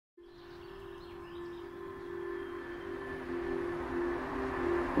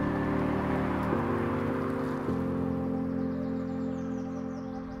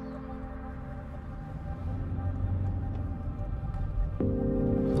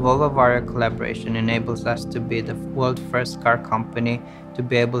Volvo-Varjo collaboration enables us to be the world's first car company to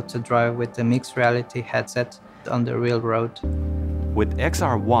be able to drive with the mixed reality headset on the real road. With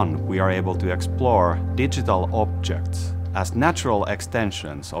XR1, we are able to explore digital objects as natural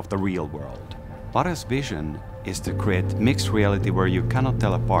extensions of the real world. Varjo's vision is to create mixed reality where you cannot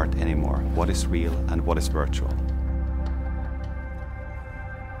tell apart anymore what is real and what is virtual.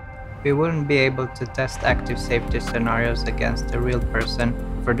 We wouldn't be able to test active safety scenarios against a real person.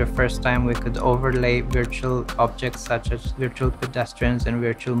 For the first time, we could overlay virtual objects such as virtual pedestrians and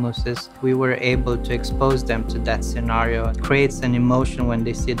virtual mousses. We were able to expose them to that scenario. It creates an emotion when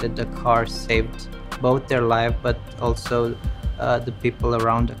they see that the car saved both their life but also the people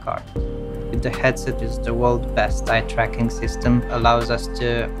around the car. The headset is the world's best eye tracking system, allows us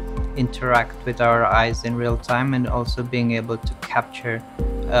to interact with our eyes in real time and also being able to capture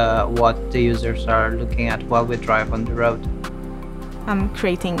what the users are looking at while we drive on the road. I'm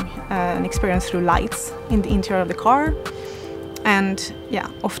creating an experience through lights in the interior of the car, and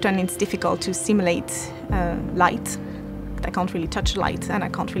often it's difficult to simulate light. I can't really touch light and I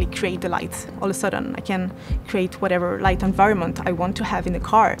can't really create the light. All of a sudden I can create whatever light environment I want to have in the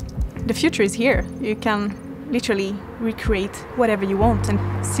car. The future is here. You can literally recreate whatever you want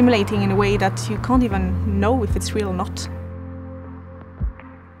and simulating in a way that you can't even know if it's real or not.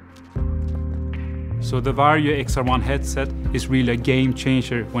 So the Varjo XR1 headset is really a game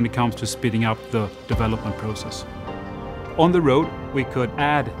changer when it comes to speeding up the development process. On the road, we could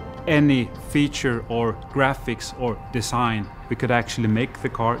add any feature or graphics or design. We could actually make the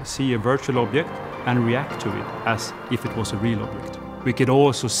car see a virtual object and react to it as if it was a real object. We could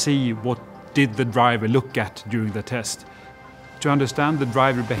also see what did the driver look at during the test. To understand the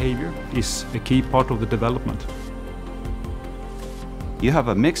driver behavior is a key part of the development. You have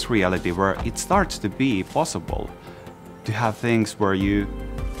a mixed reality where it starts to be possible to have things where you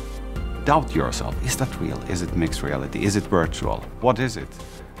doubt yourself. Is that real? Is it mixed reality? Is it virtual? What is it?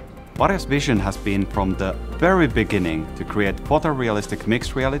 Varjo's vision has been from the very beginning to create photorealistic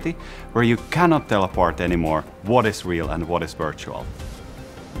mixed reality where you cannot tell apart anymore what is real and what is virtual.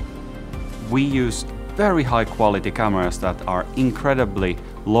 We use very high quality cameras that are incredibly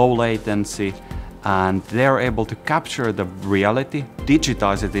low latency, and they're able to capture the reality,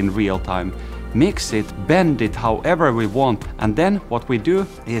 digitize it in real time, mix it, bend it however we want, and then what we do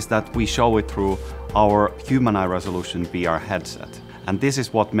is that we show it through our human eye resolution VR headset. And this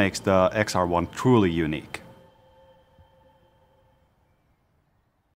is what makes the XR1 truly unique.